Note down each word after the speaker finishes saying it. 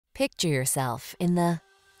Picture yourself in the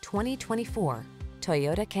 2024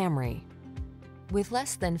 Toyota Camry. With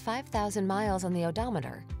less than 5,000 miles on the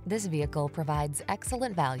odometer, this vehicle provides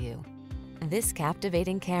excellent value. This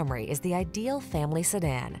captivating Camry is the ideal family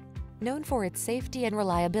sedan. Known for its safety and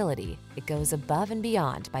reliability, it goes above and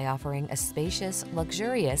beyond by offering a spacious,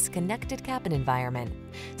 luxurious, connected cabin environment,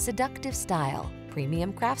 seductive style,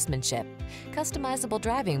 premium craftsmanship, customizable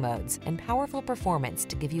driving modes, and powerful performance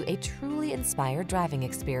to give you a truly inspired driving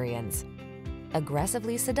experience.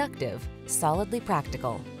 Aggressively seductive, solidly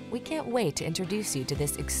practical, we can't wait to introduce you to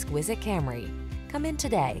this exquisite Camry. Come in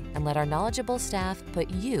today and let our knowledgeable staff put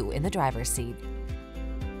you in the driver's seat.